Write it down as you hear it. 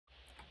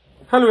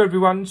Hello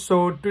everyone.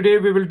 So today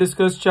we will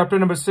discuss chapter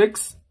number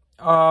 6.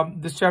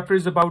 This chapter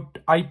is about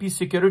IP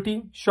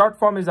security. Short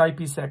form is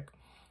IPSec.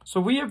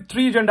 So we have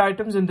 3 agenda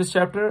items in this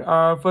chapter.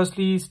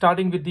 Firstly,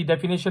 starting with the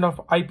definition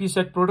of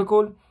IPSec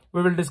protocol.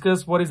 We will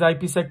discuss what is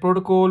IPSec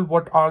protocol,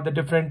 what are the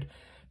different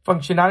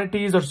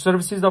functionalities or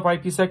services of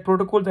IPSec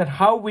protocol, and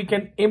how we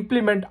can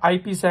implement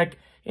IPSec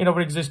in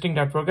our existing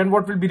network and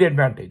what will be the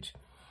advantage.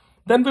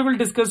 Then we will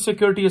discuss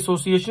security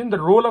association,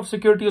 the role of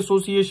security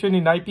association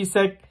in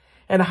IPSec,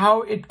 and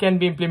how it can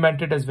be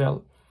implemented as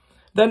well.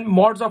 Then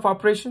modes of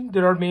operation.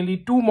 There are mainly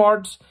 2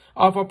 modes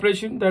of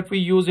operation that we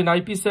use in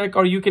IPSec,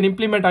 or you can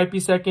implement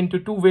IPSec into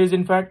 2 ways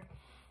in fact.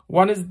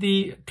 One is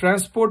the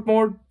transport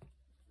mode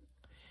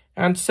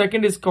and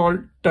second is called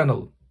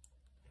tunnel.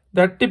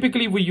 That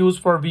typically we use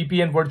for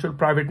VPN, virtual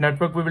private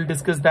network. We will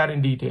discuss that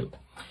in detail.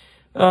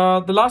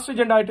 The last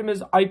agenda item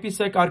is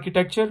IPSec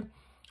architecture.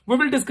 We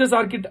will discuss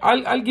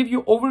I'll give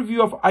you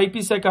overview of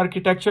IPSec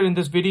architecture in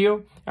this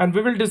video, and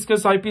we will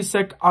discuss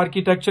IPSec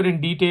architecture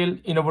in detail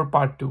in our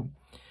part 2.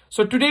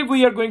 So today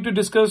we are going to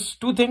discuss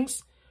 2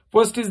 things.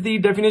 First is the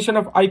definition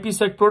of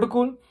IPSec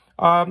protocol,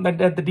 and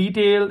the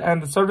detail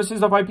and the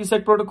services of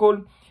IPSec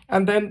protocol.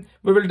 And then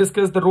we will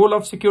discuss the role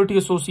of security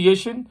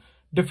association,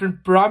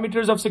 different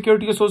parameters of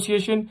security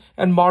association,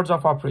 and modes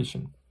of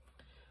operation.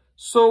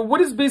 So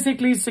what is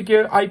basically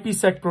secure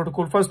IPSec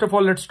protocol? First of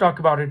all, let's talk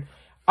about it.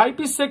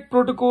 IPSec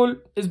protocol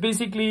is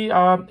basically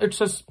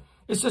it's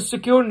a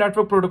secure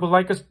network protocol,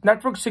 like a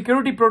network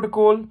security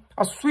protocol,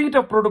 a suite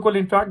of protocol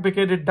in fact,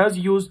 because it does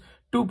use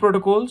 2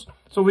 protocols.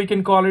 So we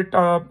can call it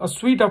a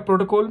suite of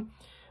protocol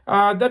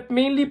that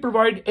mainly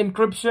provide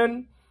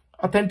encryption,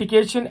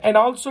 authentication, and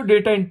also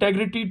data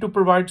integrity to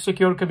provide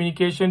secure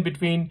communication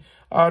between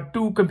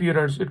 2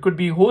 computers. It could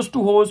be host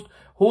to host,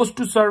 host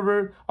to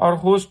server, or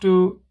host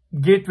to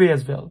gateway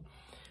as well.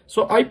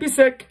 So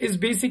IPSec is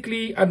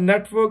basically a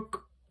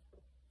network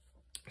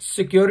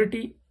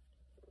security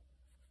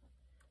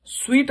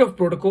suite of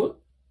protocol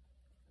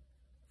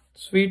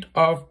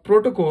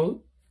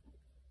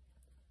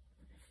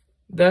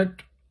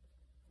that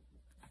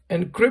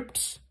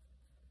encrypts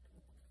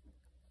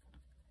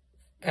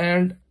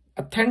and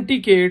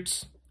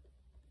authenticates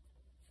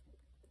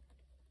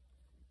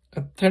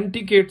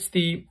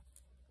the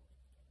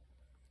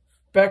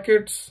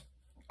packets,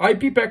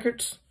 IP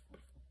packets,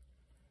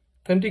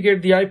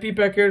 authenticate the IP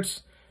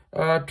packets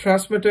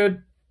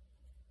transmitted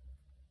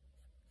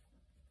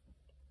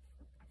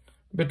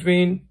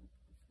between,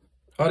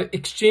 or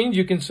exchange,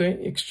 you can say,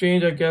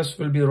 exchange I guess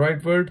will be the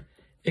right word,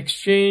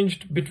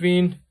 exchanged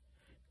between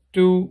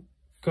 2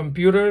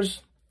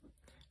 computers.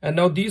 And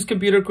now these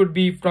computer could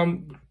be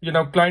from,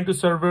 client to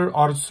server,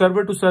 or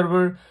server to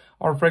server,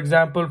 or for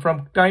example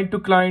from client to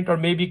client, or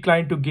maybe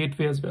client to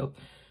gateway as well.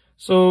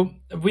 So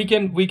we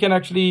can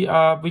actually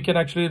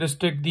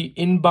restrict the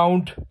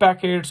inbound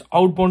packets,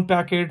 outbound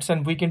packets,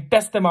 and we can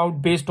test them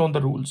out based on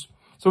the rules.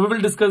 So we will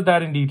discuss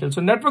that in detail.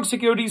 So network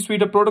security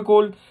suite of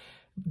protocol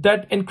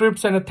that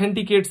encrypts and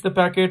authenticates the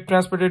packet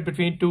transmitted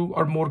between 2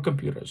 or more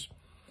computers.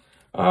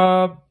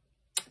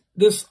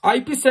 This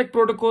IPSec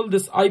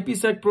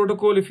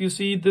protocol, if you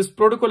see, this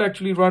protocol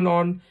actually run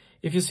on,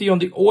 if you see on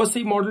the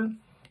OSI model,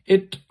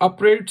 it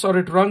operates or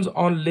it runs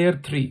on layer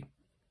 3,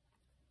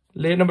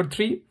 layer number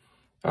 3,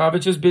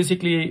 which is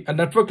basically a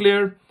network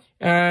layer,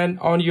 and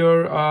on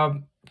your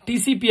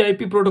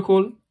TCP/IP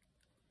protocol,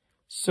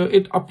 so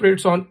it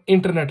operates on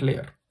internet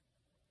layer.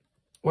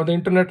 Or the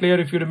internet layer,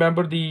 if you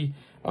remember the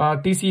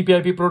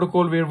TCP/IP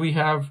protocol, where we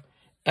have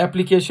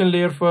application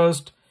layer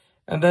first,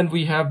 and then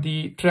we have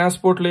the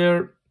transport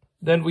layer,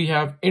 then we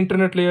have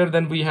internet layer,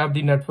 then we have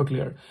the network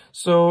layer.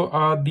 So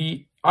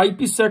the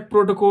IPSec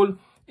protocol,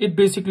 it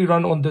basically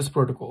run on this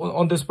protocol,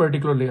 on this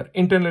particular layer,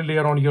 internet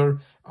layer on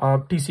your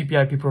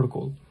TCP/IP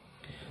protocol.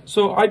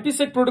 So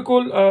IPSec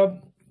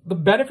protocol, the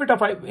benefit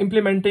of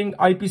implementing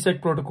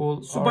IPSec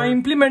protocol. So by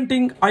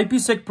implementing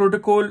IPSec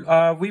protocol,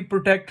 we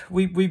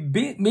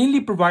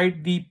mainly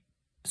provide the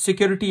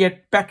security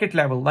at packet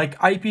level, like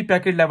IP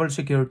packet level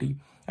security.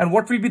 And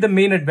what will be the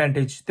main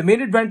advantage? The main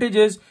advantage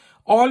is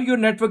all your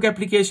network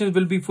applications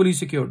will be fully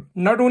secured.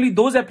 Not only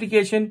those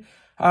applications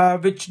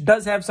which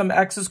does have some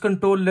access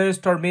control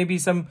list or maybe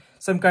some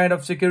kind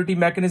of security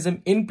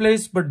mechanism in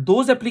place, but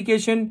those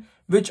applications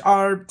which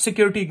are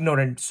security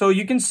ignorant. So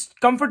you can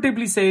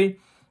comfortably say,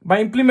 by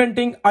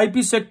implementing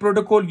IPSec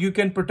protocol, you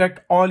can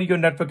protect all your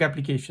network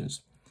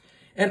applications.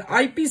 And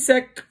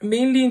IPSec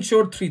mainly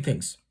ensure 3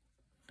 things.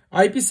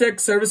 IPSec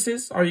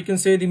services, or you can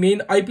say the main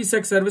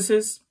IPSec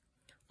services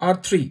are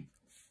 3.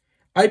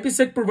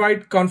 IPSec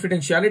provide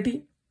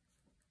confidentiality.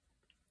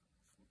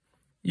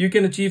 You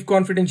can achieve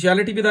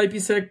confidentiality with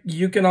IPSec.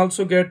 You can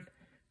also get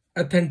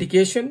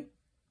authentication.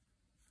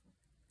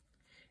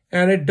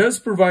 And it does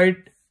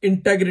provide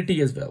integrity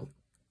as well.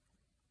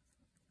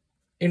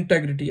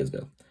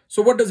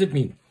 So what does it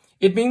mean?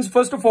 It means,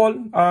 first of all,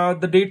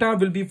 the data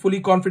will be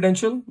fully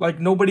confidential, like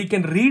nobody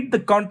can read the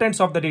contents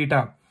of the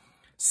data.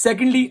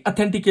 Secondly,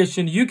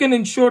 authentication. You can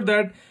ensure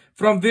that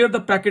from where the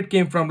packet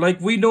came from,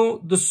 like we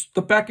know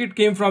the packet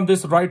came from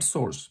this right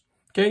source.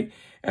 Okay.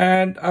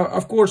 And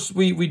of course,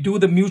 we do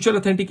the mutual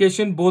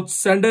authentication. Both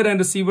sender and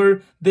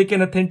receiver, they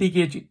can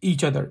authenticate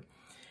each other.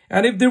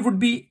 And if there would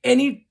be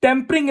any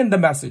tampering in the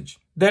message,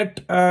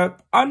 that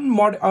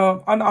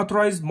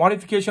unauthorized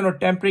modification or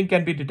tampering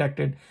can be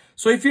detected.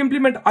 So if you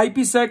implement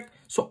IPSec,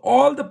 so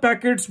all the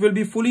packets will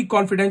be fully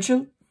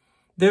confidential.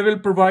 They will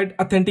provide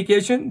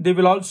authentication. They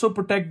will also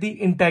protect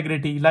the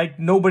integrity. Like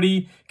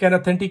nobody can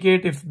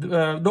authenticate if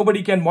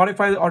nobody can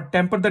modify or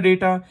tamper the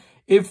data.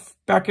 If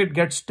packet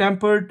gets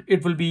tampered,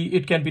 it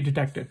can be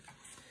detected.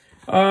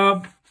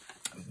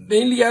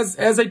 Mainly,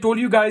 as I told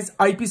you guys,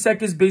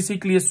 IPSec is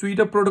basically a suite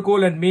of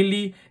protocol, and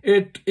mainly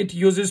it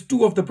uses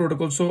two of the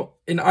protocols. So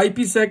in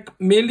IPSec,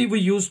 mainly we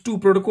use two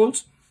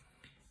protocols,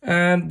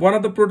 and one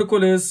of the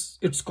protocol is,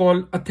 it's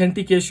called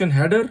authentication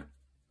header.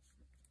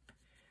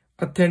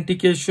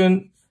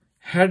 Authentication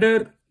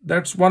header,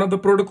 that's one of the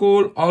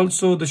protocol.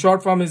 Also, the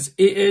short form is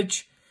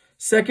AH.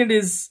 Second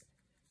is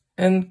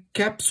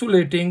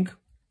encapsulating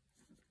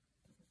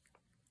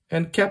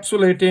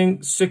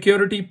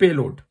security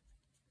payload.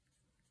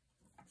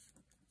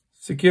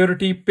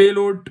 Security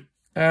payload,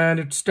 and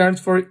it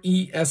stands for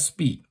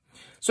ESP.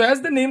 So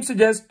as the name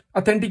suggests,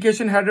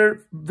 authentication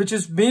header, which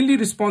is mainly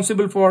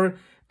responsible for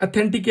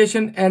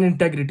authentication and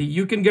integrity.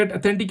 You can get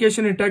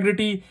authentication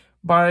integrity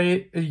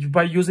by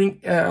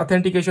using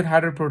authentication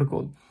header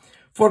protocol.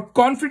 For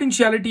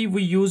confidentiality,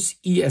 we use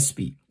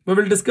ESP. We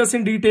will discuss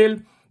in detail.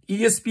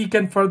 ESP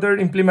can further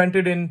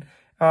implemented in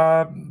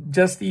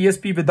just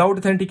ESP without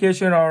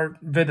authentication or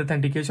with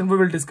authentication. We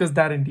will discuss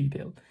that in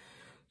detail.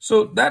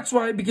 So that's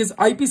why, because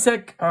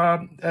IPSec,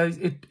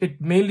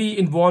 it mainly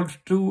involved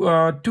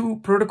two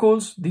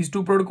protocols, these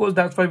two protocols.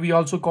 That's why we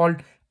also called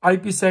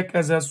IPSec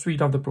as a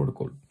suite of the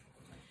protocol.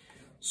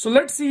 So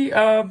let's see,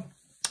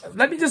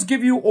 let me just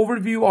give you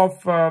overview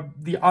of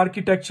the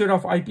architecture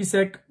of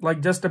IPSec,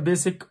 like just a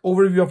basic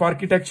overview of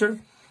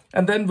architecture.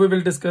 And then we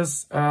will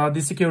discuss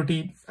the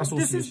security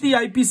association. This is the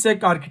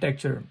IPSec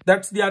architecture.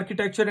 That's the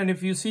architecture. And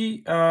if you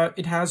see,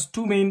 it has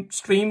two main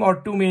stream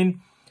or two main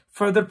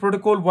further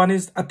protocol. One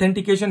is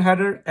authentication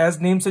header. As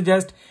name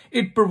suggests,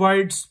 it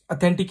provides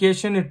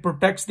authentication. It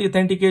protects the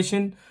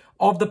authentication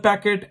of the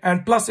packet,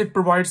 and plus it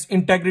provides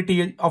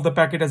integrity of the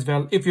packet as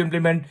well if you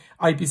implement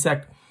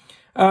IPSec.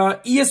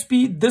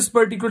 ESP, this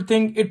particular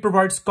thing, it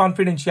provides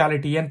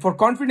confidentiality, and for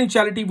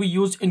confidentiality we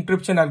use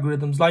encryption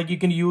algorithms. Like you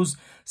can use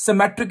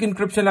symmetric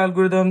encryption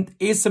algorithm,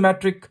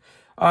 asymmetric,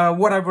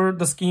 whatever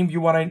the scheme you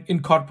want to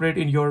incorporate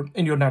in your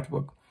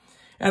network.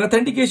 And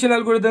authentication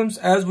algorithms,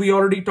 as we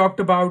already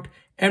talked about,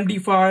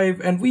 MD5,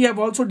 and we have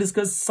also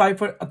discussed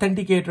cipher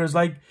authenticators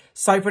like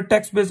cipher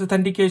text-based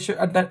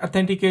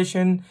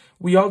authentication.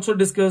 We also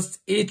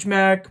discussed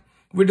HMAC.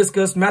 We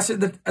discussed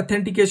massive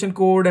authentication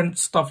code and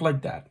stuff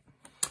like that.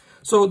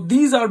 So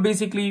these are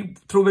basically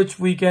through which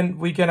we can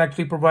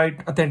actually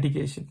provide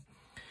authentication.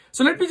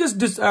 So let me just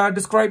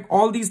describe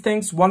all these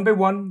things one by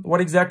one,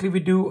 what exactly we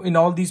do in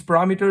all these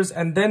parameters,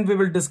 and then we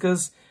will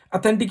discuss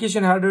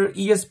authentication header,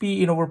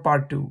 ESP in our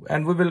part 2,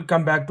 and we will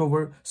come back to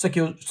our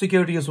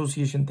security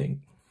association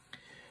thing.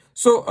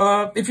 So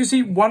if you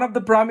see, one of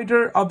the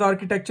parameter of the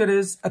architecture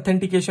is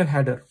authentication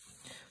header.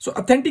 So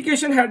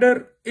authentication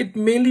header, it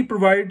mainly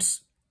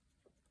provides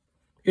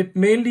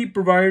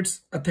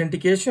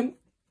authentication,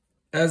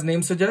 as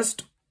name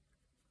suggests,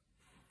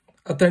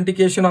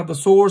 authentication of the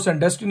source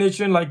and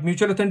destination, like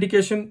mutual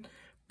authentication,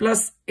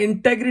 plus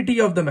integrity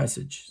of the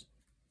message,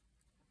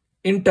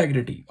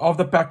 integrity of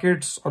the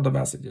packets or the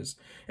messages.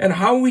 And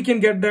how we can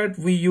get that?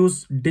 We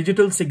use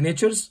digital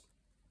signatures.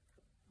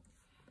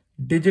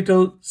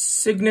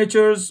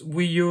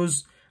 We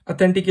use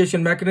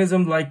authentication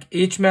mechanism like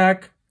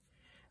HMAC.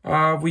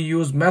 We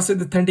use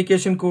massive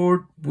authentication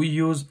code. We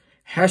use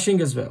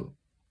hashing as well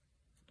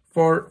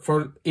for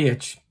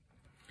AH.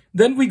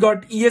 Then we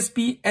got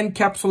ESP,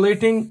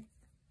 encapsulating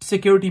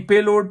security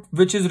payload,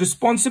 which is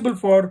responsible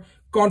for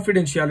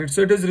confidentiality.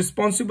 So it is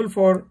responsible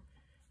for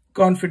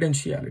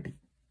confidentiality.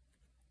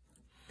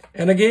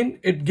 And again,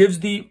 it gives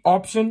the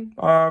option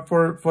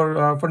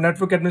for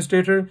network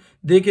administrator.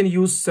 They can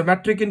use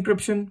symmetric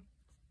encryption.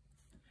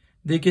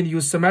 They can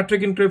use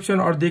symmetric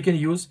encryption, or they can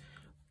use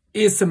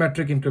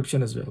asymmetric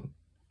encryption as well.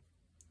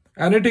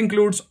 And it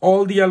includes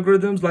all the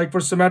algorithms, like for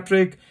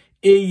symmetric,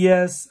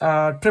 AES,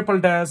 triple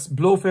dash,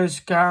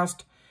 blowfish,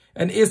 cast,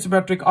 and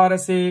asymmetric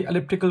RSA,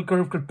 elliptical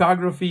curve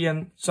cryptography,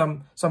 and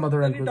some other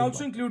algorithms. And it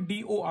also includes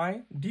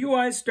DOI.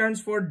 DOI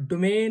stands for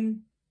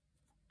domain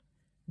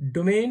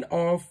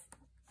of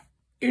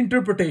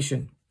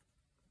interpretation.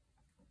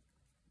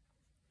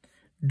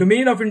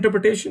 Domain of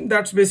interpretation,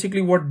 that's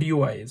basically what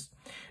DOI is.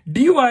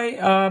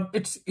 DOI,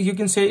 you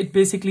can say it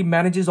basically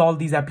manages all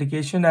these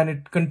applications, and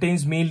it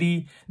contains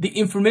mainly the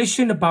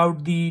information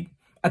about the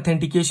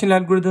authentication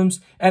algorithms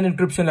and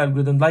encryption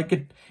algorithms. Like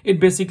it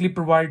basically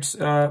provides,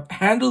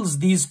 handles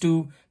these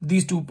two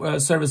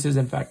services,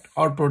 in fact,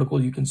 or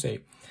protocol, you can say.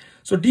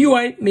 So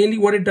DOI, mainly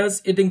what it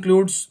does, it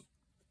includes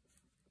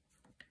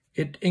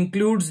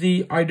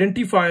the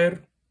identifier.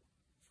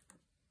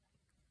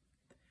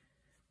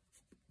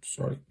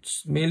 Sorry,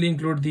 it's mainly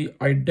include the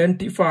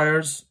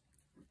identifiers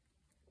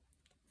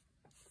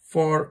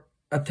for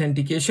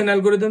authentication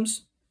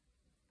algorithms,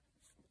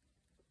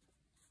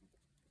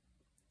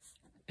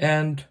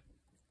 and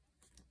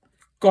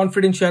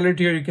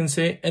confidentiality, or you can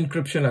say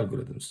encryption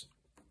algorithms.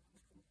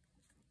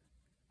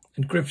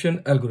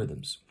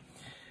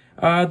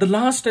 The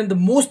last and the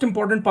most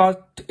important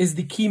part is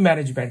the key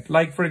management.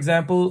 Like, for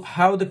example,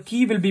 how the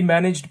key will be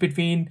managed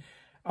between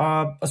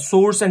a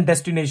source and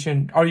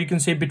destination, or you can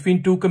say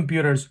between two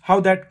computers,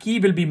 how that key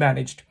will be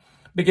managed.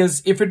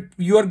 Because if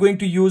you are going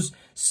to use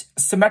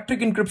symmetric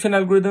encryption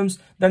algorithms,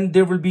 then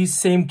there will be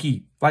same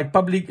key, like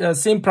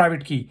same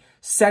private key.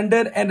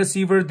 Sender and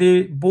receiver,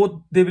 they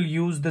will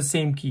use the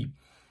same key.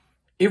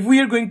 If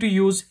we are going to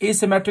use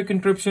asymmetric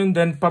encryption,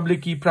 then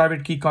public key,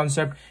 private key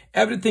concept,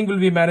 everything will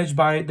be managed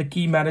by the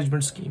key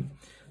management scheme.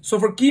 So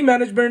for key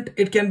management,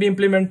 it can be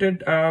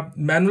implemented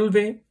manual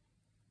way.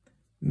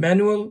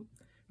 Manual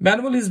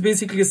is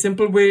basically a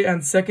simple way,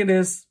 and second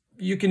is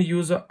you can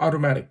use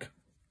automatic.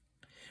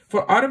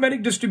 For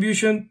automatic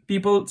distribution,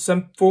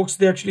 some folks,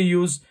 they actually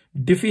use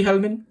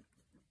Diffie-Hellman.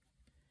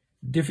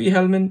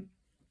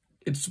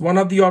 It's one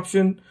of the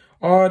option,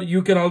 or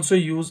you can also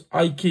use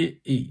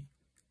IKE.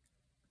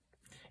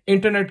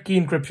 Internet key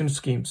encryption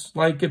schemes,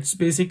 like it's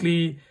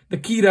basically the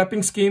key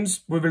wrapping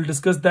schemes. We will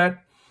discuss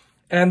that.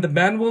 And the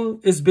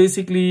manual is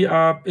basically,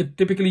 it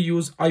typically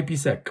use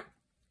IPSec.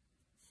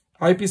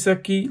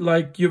 IPSec key,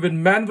 like you will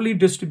manually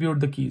distribute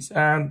the keys,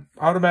 and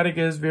automatic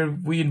is where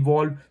we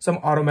involve some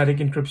automatic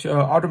encryption,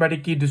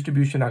 automatic key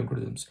distribution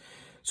algorithms.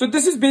 So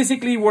this is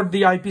basically what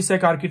the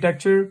IPSec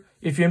architecture,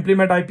 if you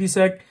implement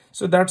IPSec,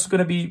 so that's going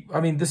to be,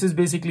 this is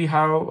basically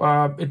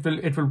how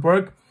it will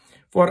work.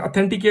 For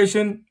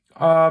authentication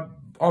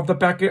of the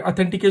packet,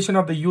 authentication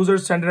of the user,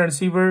 sender and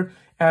receiver,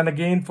 and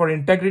again for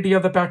integrity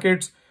of the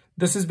packets,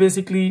 this is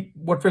basically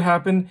what will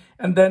happen.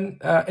 And then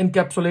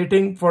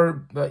encapsulating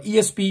for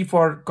ESP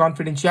for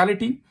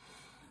confidentiality.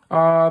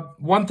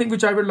 One thing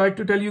which I would like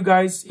to tell you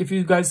guys, if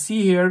you guys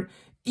see here,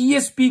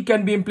 ESP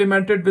can be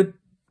implemented with,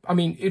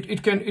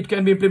 it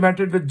can be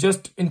implemented with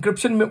just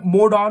encryption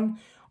mode on,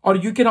 or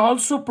you can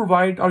also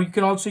provide, or you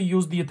can also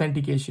use the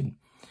authentication.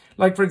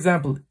 Like for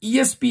example,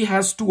 ESP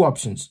has two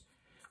options: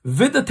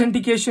 with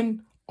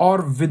authentication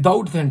or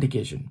without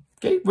authentication.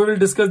 Okay, we will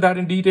discuss that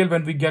in detail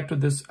when we get to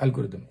this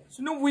algorithm.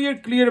 So now we are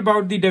clear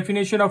about the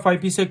definition of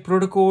IPSec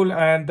protocol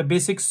and the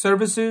basic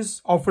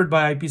services offered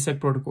by IPSec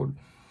protocol.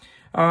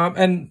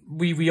 And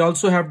we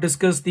also have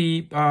discussed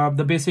the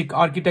basic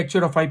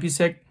architecture of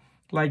IPSec,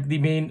 like the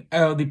main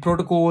the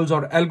protocols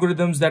or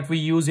algorithms that we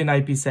use in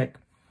IPSec,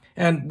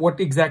 and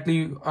what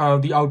exactly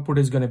the output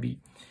is going to be.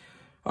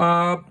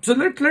 So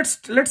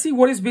let's see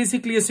what is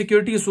basically a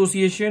security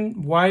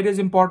association, why it is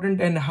important,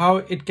 and how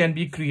it can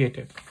be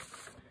created.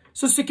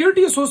 So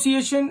security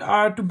association,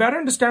 to better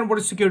understand what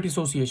is security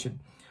association.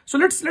 So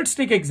let's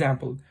take an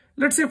example.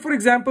 Let's say, for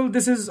example,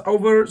 this is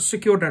our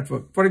secure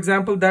network. For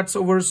example, that's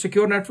our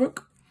secure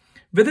network.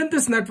 Within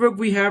this network,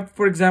 we have,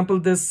 for example,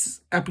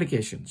 this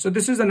application. So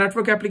this is a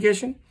network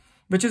application,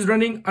 which is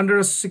running under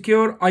a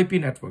secure IP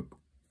network.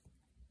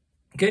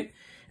 Okay.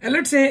 And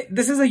let's say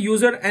this is a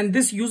user, and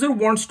this user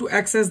wants to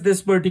access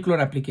this particular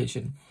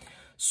application.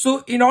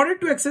 So in order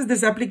to access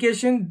this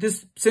application,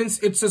 since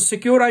it's a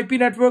secure IP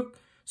network,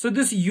 so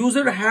this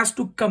user has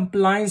to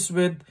compliance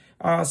with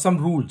some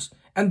rules,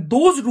 and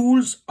those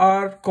rules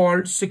are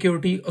called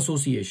security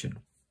association.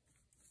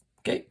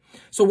 Okay.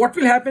 So what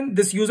will happen?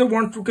 This user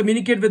wants to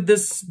communicate with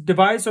this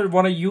device or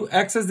want to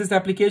access this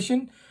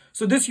application.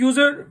 So this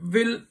user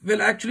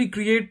will actually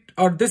create,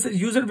 or this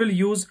user will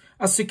use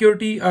a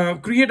security,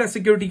 create a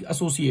security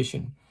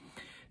association.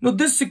 Now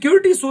this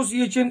security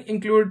association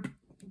include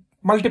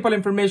multiple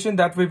information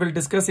that we will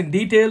discuss in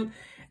detail,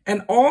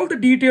 and all the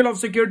detail of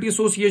security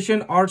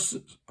association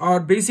are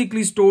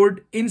basically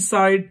stored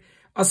inside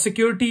a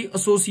security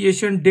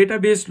association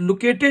database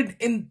located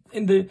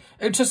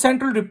it's a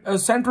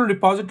central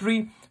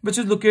repository which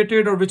is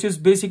located, or which is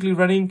basically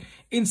running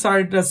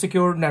inside the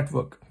secure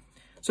network.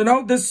 So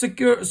now this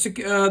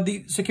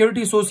the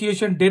security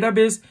association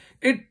database,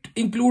 it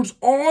includes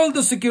all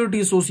the security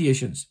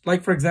associations.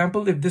 Like for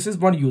example, if this is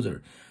one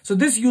user, so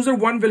this user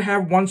one will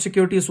have one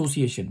security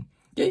association.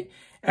 Okay.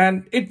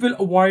 And it will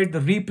avoid the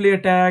replay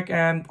attack,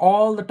 and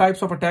all the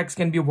types of attacks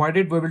can be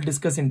avoided. We will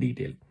discuss in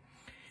detail.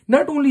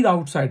 Not only the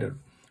outsider.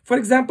 For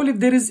example,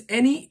 if there is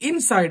any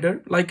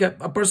insider, like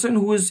a person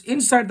who is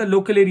inside the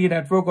local area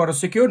network or a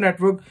secure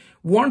network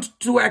wants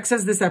to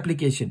access this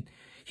application,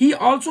 he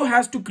also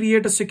has to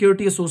create a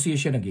security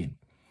association again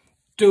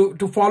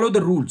to follow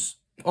the rules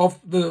of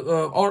the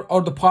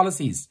or the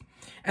policies.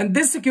 And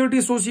this security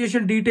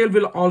association detail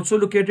will also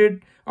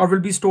located or will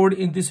be stored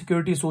in the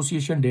security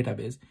association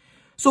database.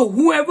 So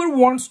whoever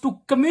wants to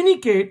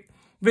communicate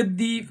with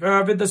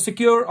the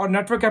secure or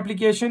network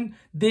application,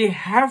 they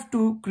have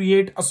to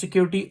create a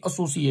security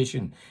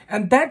association,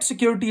 and that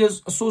security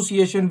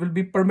association will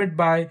be permitted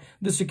by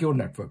the secure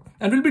network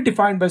and will be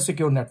defined by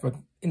secure network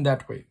in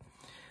that way.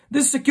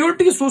 This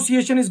security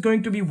association is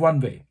going to be one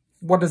way.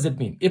 What does it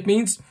mean? It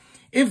means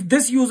if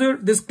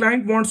this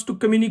client wants to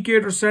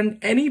communicate or send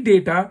any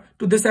data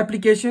to this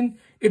application,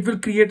 it will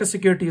create a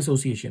security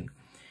association.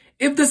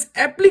 If this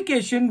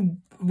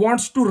application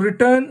wants to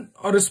return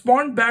or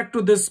respond back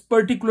to this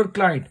particular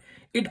client,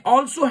 it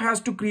also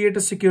has to create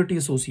a security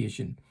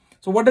association.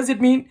 So what does it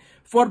mean?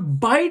 For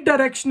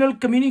bidirectional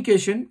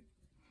communication,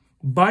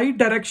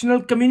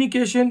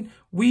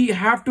 we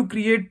have to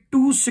create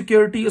two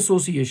security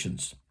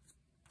associations.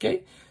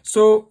 Okay,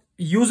 so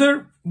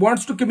user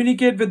wants to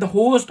communicate with the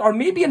host or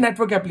maybe a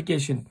network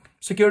application,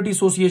 security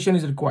association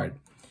is required.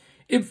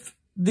 If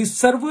the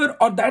server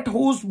or that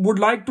host would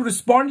like to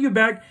respond you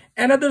back,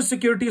 another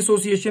security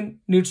association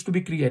needs to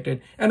be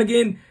created. And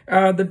again,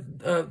 the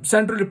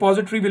central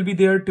repository will be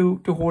there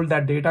to hold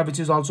that data, which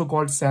is also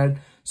called SAD,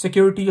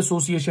 Security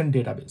Association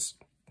Database.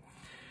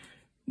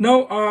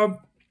 Now,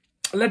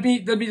 let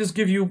me just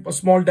give you a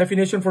small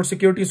definition for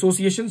security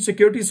association.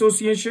 Security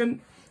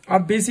association are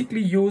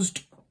basically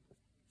used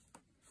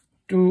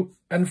to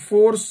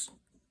enforce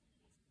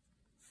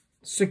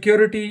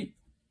security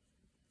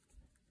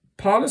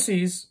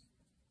policies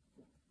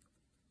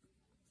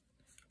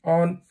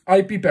on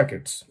IP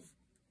packets.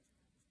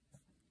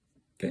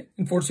 Okay,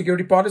 enforce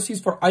security policies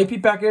for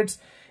IP packets,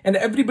 and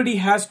everybody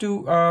has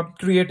to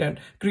create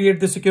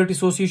the security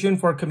association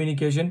for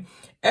communication.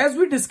 As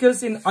we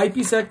discussed in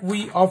IPSec,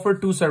 we offer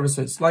two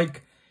services.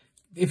 Like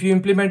if you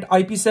implement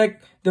IPSec,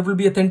 there will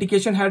be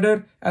authentication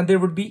header and there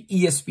would be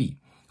ESP,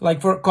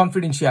 like for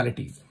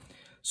confidentiality.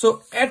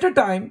 So at a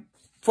time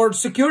for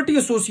security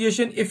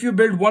association, if you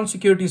build one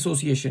security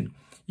association,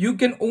 you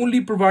can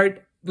only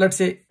provide, let's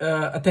say,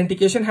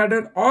 authentication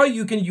header, or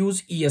you can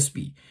use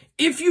ESP.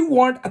 If you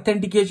want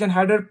authentication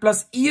header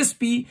plus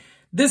ESP,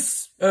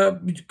 this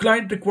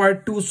client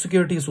required two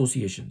security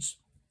associations.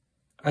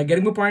 I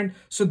getting my point?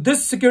 So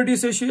this security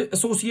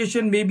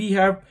association maybe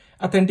have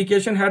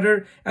authentication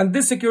header, and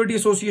this security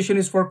association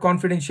is for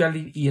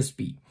confidentiality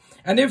ESP.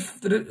 And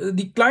if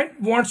the client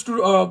wants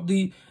to,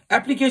 the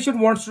application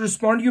wants to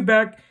respond you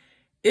back,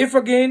 if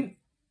again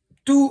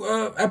two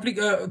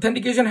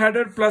authentication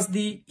header plus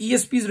the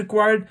ESP is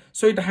required,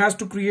 so it has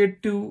to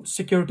create two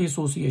security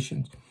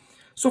associations.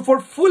 So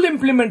for full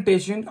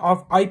implementation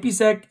of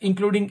IPSec,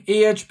 including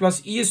AH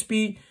plus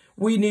ESP,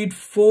 we need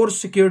 4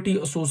 security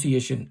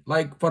association.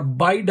 Like for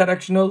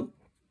bidirectional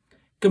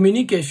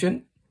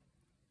communication,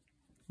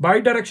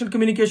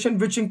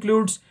 which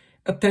includes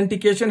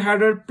authentication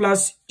header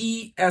plus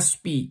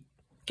ESP.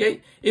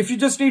 Okay, if you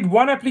just need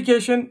one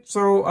application,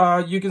 so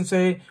you can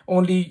say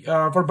only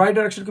for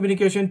bidirectional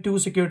communication, 2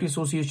 security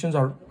associations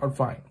are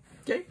fine.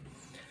 Okay,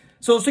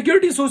 so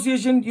security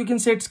association, you can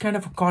say it's kind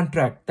of a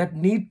contract that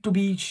need to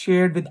be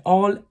shared with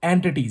all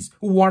entities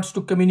who wants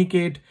to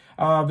communicate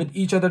with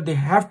each other. They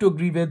have to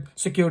agree with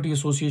security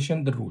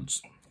association, the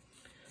rules.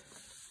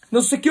 Now,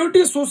 security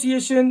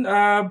association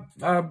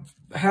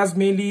has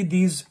mainly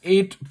these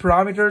 8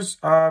 parameters.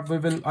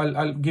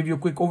 I'll give you a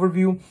quick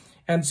overview.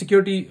 And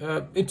security,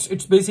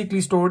 it's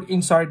basically stored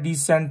inside the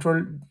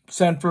central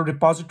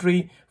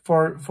repository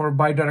for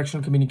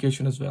bidirectional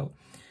communication as well.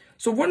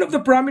 So one of the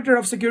parameter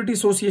of security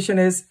association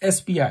is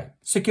SPI,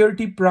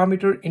 Security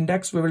Parameter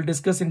Index. We will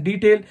discuss in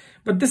detail,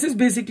 but this is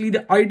basically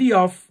the ID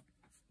of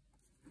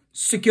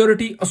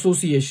security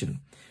association.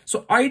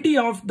 So ID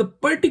of the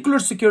particular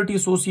security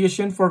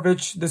association for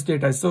which this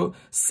data is. So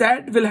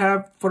SAD will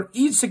have for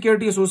each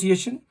security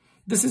association.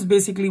 This is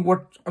basically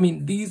what,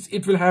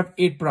 it will have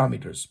 8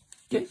 parameters.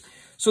 Okay.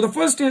 So the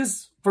first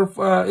is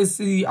is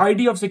the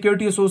ID of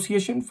security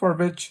association for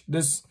which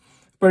this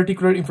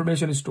particular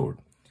information is stored.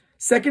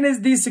 Second is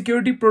the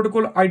security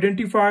protocol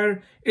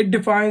identifier. It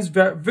defines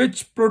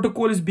which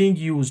protocol is being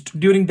used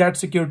during that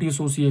security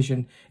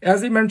association.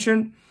 As I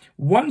mentioned,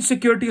 one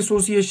security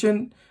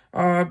association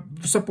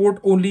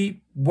support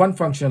only one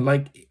function,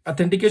 like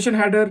authentication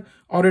header,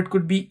 or it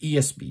could be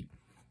ESP,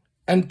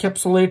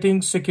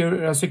 encapsulating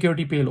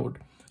security payload.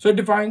 So it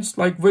defines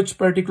like which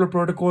particular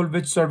protocol,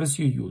 which service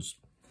you use.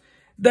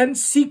 Then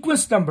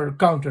sequence number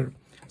counter.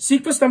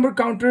 Sequence number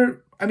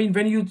counter,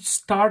 when you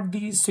start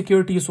the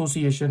security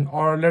association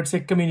or let's say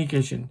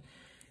communication,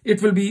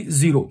 it will be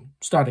 0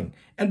 starting.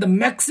 And the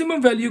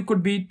maximum value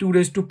could be 2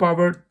 raised to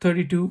power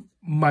 32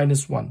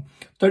 minus 1.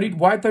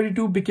 Why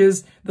 32?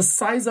 Because the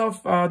size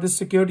of this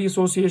security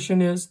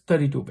association is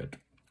 32-bit.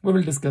 We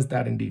will discuss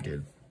that in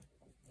detail.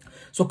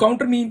 So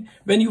counter mean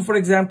when you, for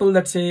example,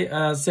 let's say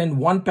send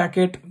one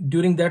packet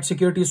during that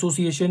security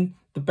association,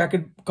 the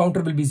packet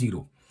counter will be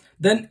 0.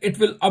 Then it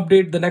will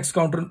update the next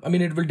counter.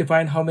 It will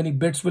define how many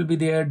bits will be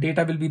there,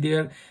 data will be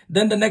there.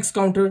 Then the next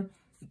counter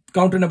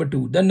number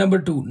 2, then number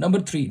 2, number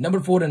 3, number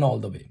 4, and all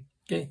the way.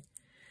 Okay.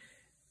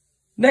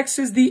 Next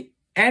is the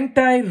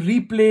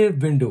anti-replay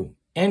window.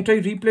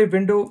 Anti-replay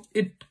window,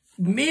 it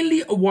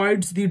mainly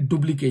avoids the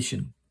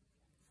duplication.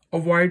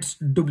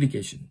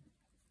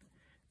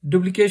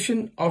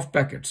 Duplication of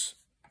packets.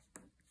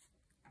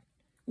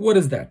 What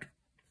is that?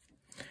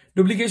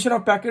 Duplication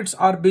of packets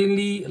are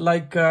mainly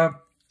like,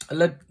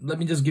 let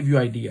me just give you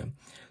an idea.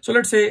 So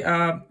let's say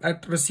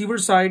at receiver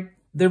side,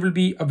 there will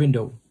be a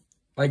window,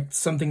 like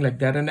something like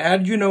that. And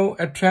as you know,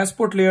 at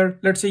transport layer,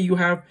 let's say you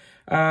have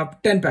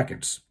 10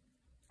 packets.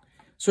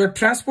 So at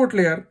transport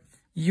layer,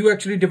 you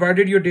actually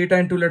divided your data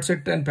into, let's say,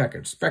 10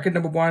 packets. Packet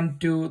number 1,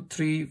 2,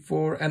 3,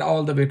 4, and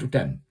all the way to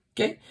 10.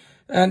 Okay.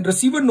 And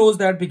receiver knows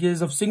that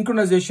because of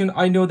synchronization,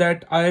 I know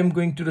that I am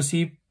going to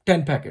receive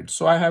 10 packets.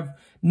 So I have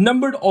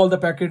numbered all the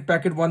packet.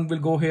 Packet 1 will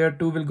go here,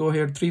 2 will go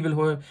here, 3 will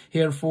go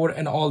here, 4,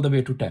 and all the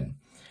way to 10.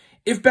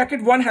 If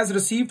packet 1 has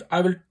received,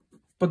 I will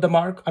put the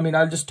mark.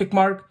 I'll just tick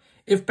mark.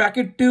 If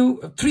packet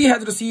 3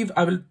 has received,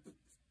 I will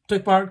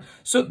tick mark.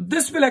 So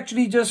this will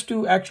actually just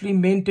to actually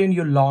maintain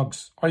your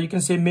logs, or you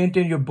can say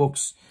maintain your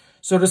books.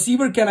 So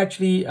receiver can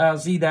actually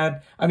see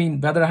that,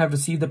 whether I have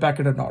received the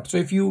packet or not. So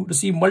if you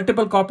receive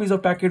multiple copies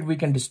of packet, we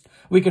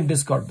can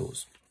discard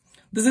those.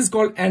 This is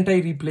called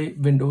anti-replay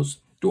windows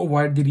to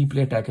avoid the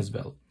replay attack as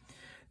well.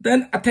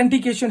 Then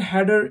authentication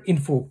header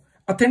info.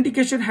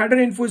 Authentication header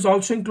info is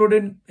also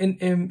included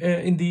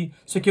in the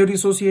security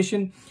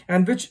association,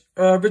 and which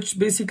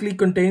basically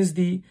contains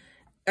the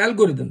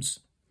algorithms,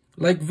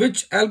 like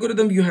which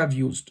algorithm you have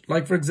used.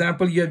 Like for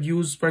example, you have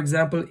used,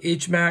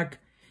 HMAC,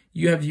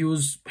 you have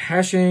used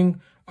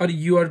hashing, or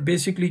you are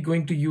basically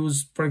going to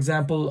use, for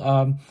example,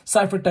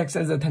 ciphertext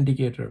as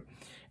authenticator.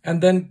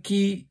 And then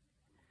key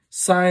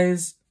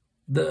size,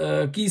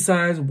 the key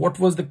size, what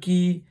was the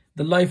key,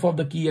 the life of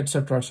the key,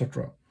 etc.,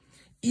 etc.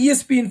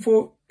 ESP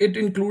info, it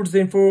includes the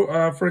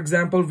info, for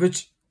example,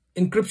 which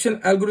encryption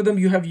algorithm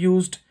you have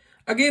used.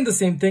 Again, the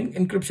same thing,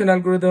 encryption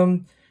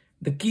algorithm,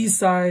 the key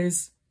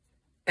size,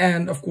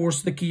 and of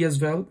course the key as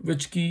well,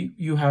 which key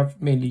you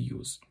have mainly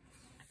used.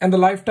 And the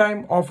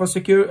lifetime of a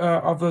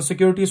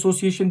security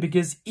association,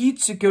 because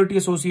each security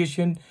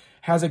association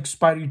has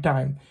expiry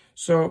time.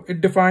 So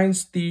it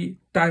defines the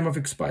time of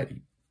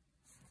expiration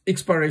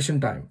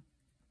time.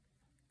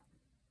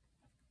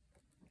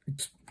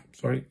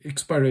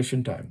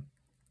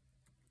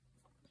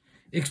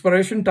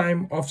 Expiration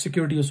time of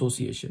security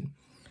association.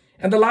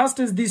 And the last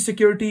is the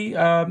security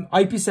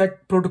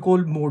IPSec protocol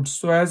modes.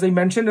 So as I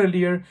mentioned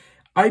earlier,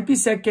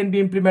 IPSec can be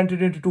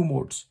implemented into 2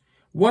 modes.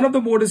 One of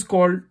the mode is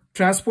called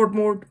transport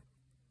mode,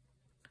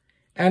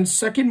 and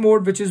second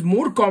mode, which is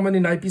more common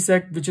in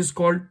IPSec, which is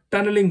called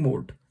tunnel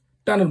mode.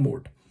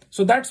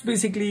 So that's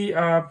basically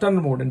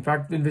tunnel mode, in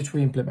fact, in which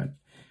we implement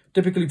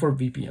typically for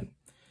VPN.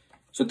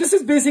 So this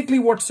is basically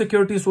what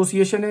security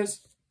association is.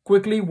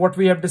 Quickly, what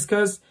we have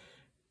discussed: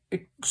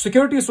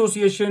 security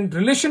association,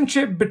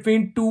 relationship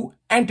between 2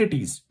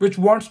 entities which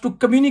wants to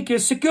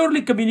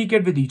securely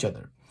communicate with each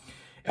other.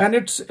 And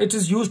it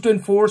is used to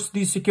enforce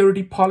the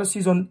security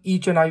policies on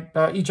each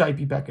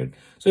IP packet.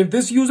 So if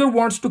this user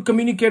wants to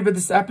communicate with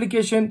this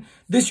application,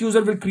 this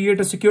user will create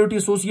a security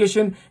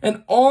association,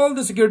 and all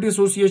the security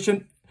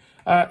association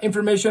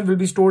information will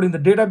be stored in the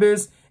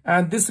database.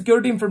 And this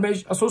security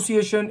information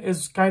association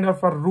is kind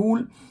of a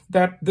rule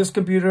that this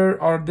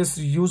computer or this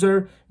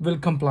user will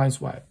complies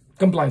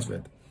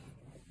with.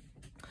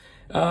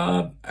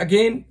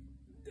 Again,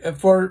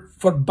 for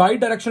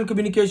bidirectional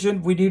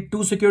communication, we need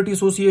 2 security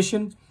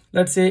association.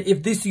 Let's say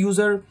if this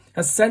user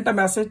has sent a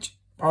message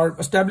or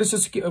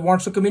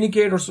wants to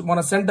communicate or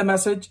want to send the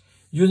message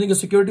using a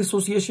security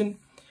association,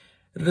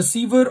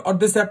 receiver or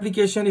this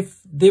application, if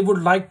they would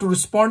like to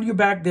respond you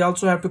back, they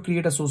also have to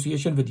create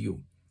association with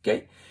you.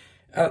 Okay,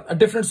 a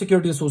different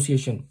security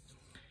association.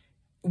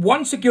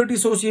 One security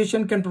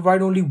association can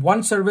provide only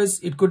one service.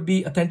 It could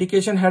be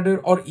authentication header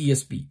or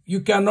ESP.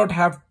 You cannot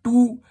have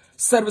 2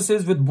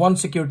 services with one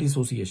security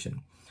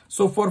association.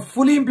 So for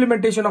fully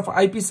implementation of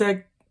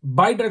IPSec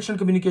bidirectional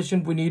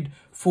communication, we need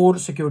 4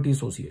 security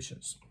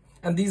associations.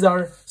 And these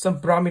are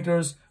some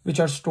parameters which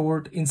are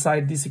stored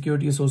inside the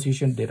security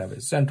association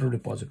database, central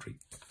repository.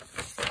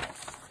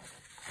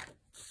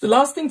 The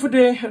last thing for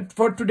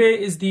today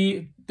is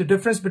the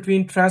difference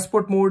between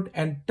transport mode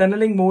and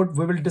tunneling mode.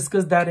 We will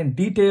discuss that in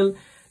detail.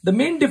 The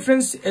main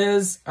difference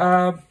is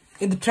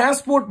in the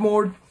transport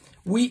mode,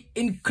 we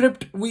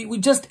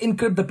just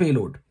encrypt the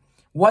payload.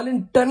 While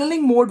in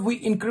tunneling mode, we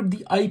encrypt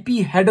the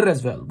IP header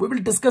as well. We will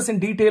discuss in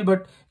detail,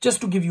 but just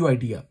to give you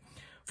idea.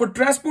 For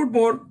transport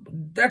mode,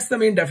 that's the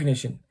main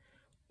definition.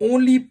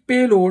 Only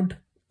payload,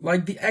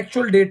 like the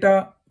actual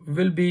data,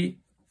 will be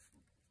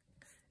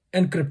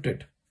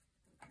encrypted,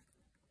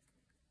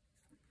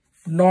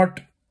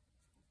 not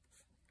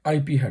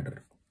IP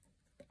header.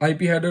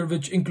 IP header,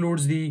 which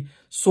includes the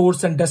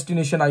source and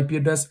destination IP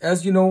address.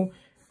 As you know,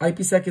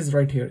 IPSec is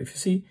right here. If you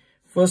see,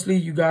 firstly,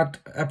 you got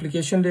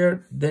application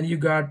layer, then you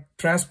got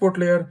transport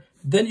layer,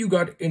 then you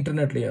got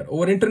internet layer.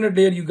 Over internet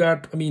layer, you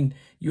got,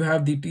 you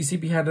have the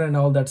TCP header and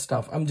all that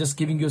stuff. I'm just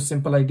giving you a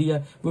simple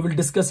idea. We will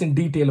discuss in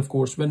detail, of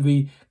course, when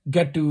we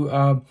get to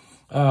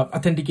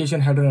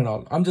authentication header and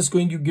all. I'm just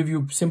going to give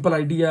you a simple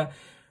idea.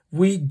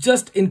 We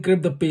just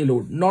encrypt the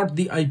payload, not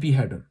the IP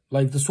header.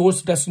 Like the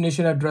source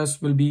destination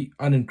address will be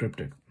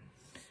unencrypted.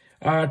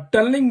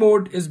 Tunneling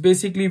mode is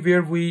basically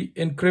where we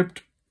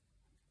encrypt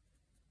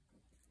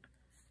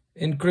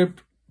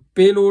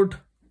payload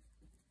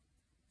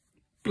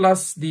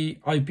plus the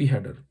IP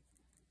header.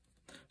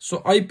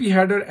 So IP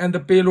header and the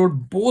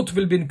payload both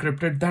will be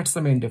encrypted. That's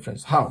the main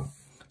difference. How?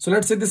 So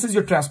let's say this is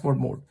your transport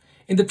mode.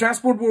 In the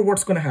transport mode,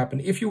 what's going to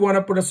happen? If you want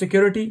to put a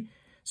security,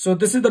 so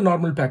this is the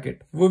normal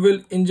packet. We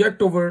will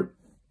inject over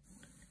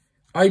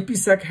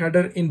IPSec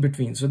header in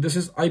between. So this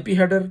is IP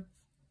header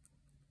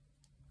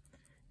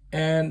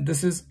and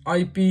this is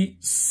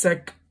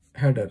IPSec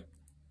header.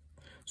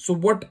 So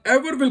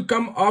whatever will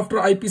come after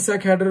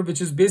IPSec header,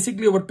 which is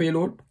basically our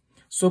payload.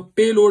 So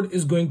payload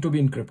is going to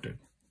be encrypted.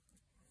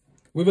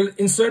 We will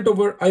insert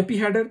over IP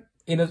header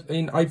in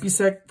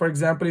IPSec. For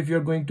example, if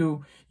you're going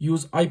to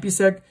use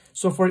IPSec,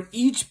 so for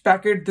each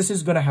packet, this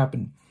is going to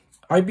happen.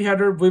 IP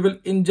header, we will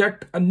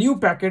inject a new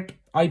packet,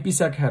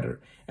 IPSec header,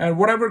 and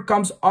whatever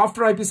comes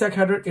after IPSec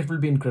header, it will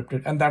be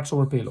encrypted, and that's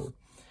our payload.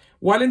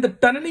 While in the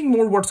tunneling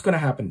mode, what's going to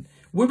happen?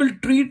 We will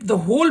treat the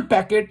whole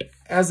packet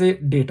as a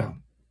data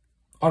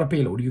or a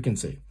payload, you can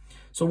say.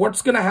 So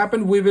what's going to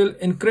happen? We will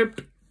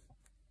encrypt.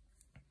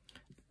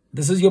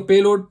 This is your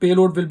payload.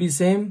 Payload will be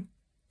same.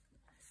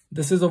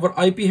 This is our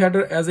IP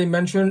header. As I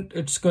mentioned,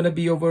 it's going to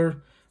be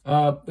over,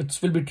 it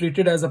will be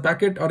treated as a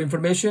packet or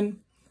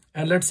information.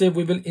 And let's say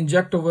we will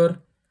inject over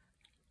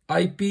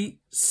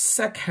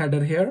IPSec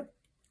header here.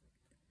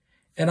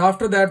 And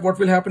after that, what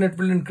will happen? It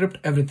will encrypt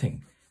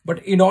everything.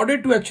 But in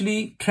order to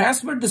actually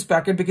transmit this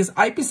packet, because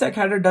IPSec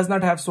header does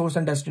not have source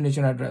and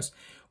destination address,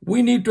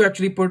 we need to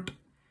actually put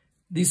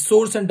the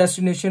source and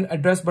destination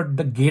address, but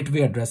the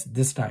gateway address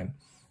this time.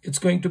 It's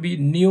going to be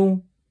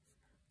new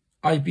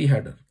IP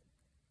header,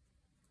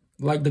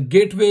 like the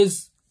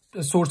gateway's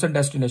source and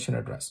destination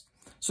address.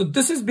 So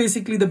this is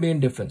basically the main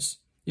difference.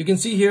 You can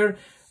see here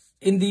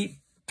in the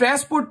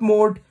transport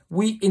mode,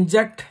 we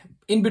inject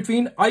in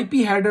between.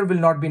 IP header will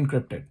not be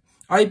encrypted.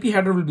 IP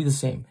header will be the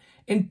same.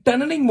 In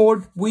tunneling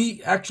mode,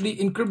 we actually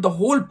encrypt the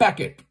whole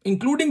packet,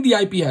 including the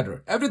IP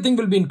header. Everything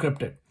will be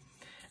encrypted.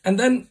 And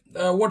then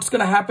what's going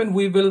to happen?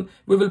 We will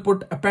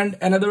append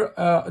another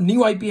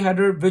new IP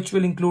header, which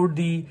will include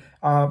the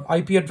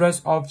IP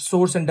address of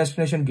source and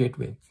destination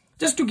gateway.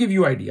 Just to give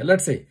you an idea,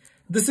 let's say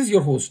this is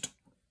your host.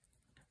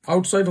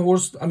 Outside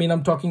host, I mean,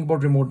 I'm talking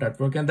about remote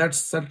network, and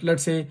that's,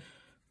 let's say,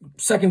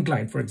 second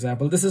client, for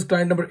example. This is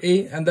client number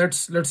A, and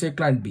that's, let's say,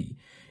 client B.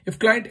 If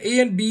client A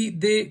and B,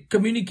 they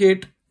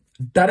communicate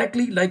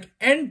directly, like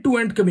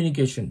end-to-end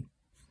communication,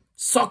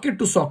 socket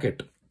to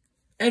socket,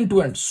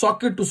 end-to-end,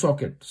 socket to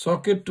socket,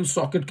 socket to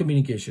socket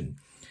communication.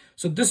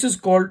 So this is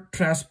called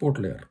transport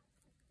layer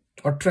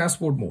or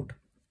transport mode.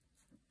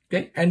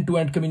 Okay,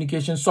 end-to-end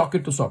communication,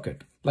 socket to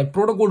socket, like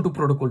protocol to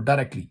protocol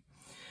directly.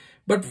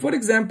 But for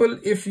example,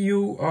 if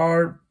you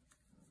are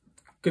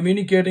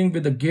communicating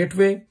with the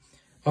gateway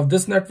of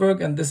this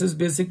network, and this is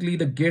basically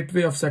the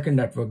gateway of second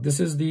network. This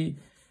is the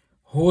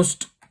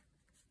host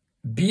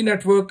B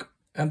network,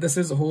 and this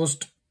is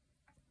host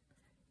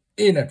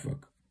A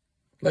network.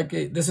 Like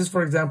this is,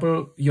 for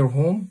example, your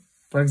home.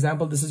 For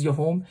example, this is your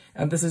home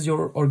and this is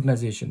your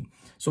organization.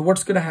 So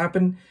what's going to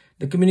happen?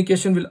 The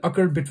communication will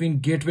occur between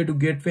gateway to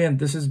gateway, and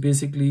this is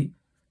basically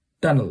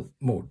tunnel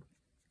mode.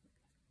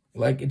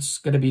 Like it's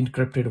going to be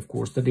encrypted, of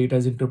course. The data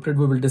is encrypted.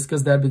 We will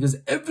discuss that because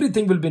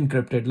everything will be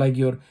encrypted, like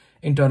your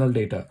internal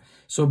data.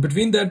 So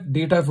between that,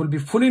 data will be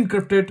fully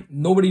encrypted.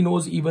 Nobody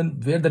knows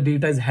even where the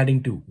data is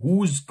heading to,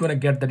 who's going to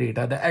get the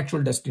data, the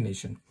actual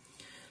destination.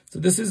 So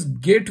this is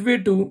gateway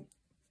to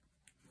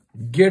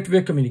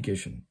gateway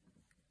communication.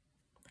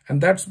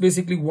 And that's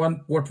basically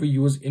what we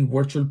use in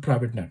virtual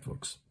private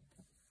networks.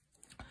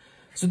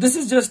 So this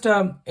is just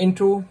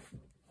intro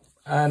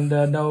and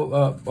now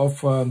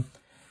of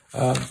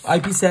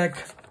IPSec,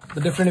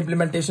 the different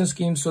implementation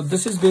schemes. So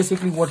this is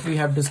basically what we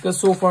have discussed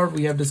so far.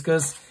 We have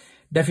discussed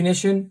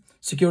definition,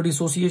 security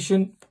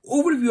association,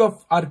 overview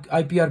of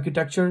IP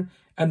architecture,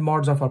 and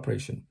modes of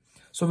operation.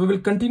 So we will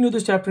continue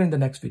this chapter in the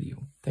next video.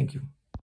 Thank you.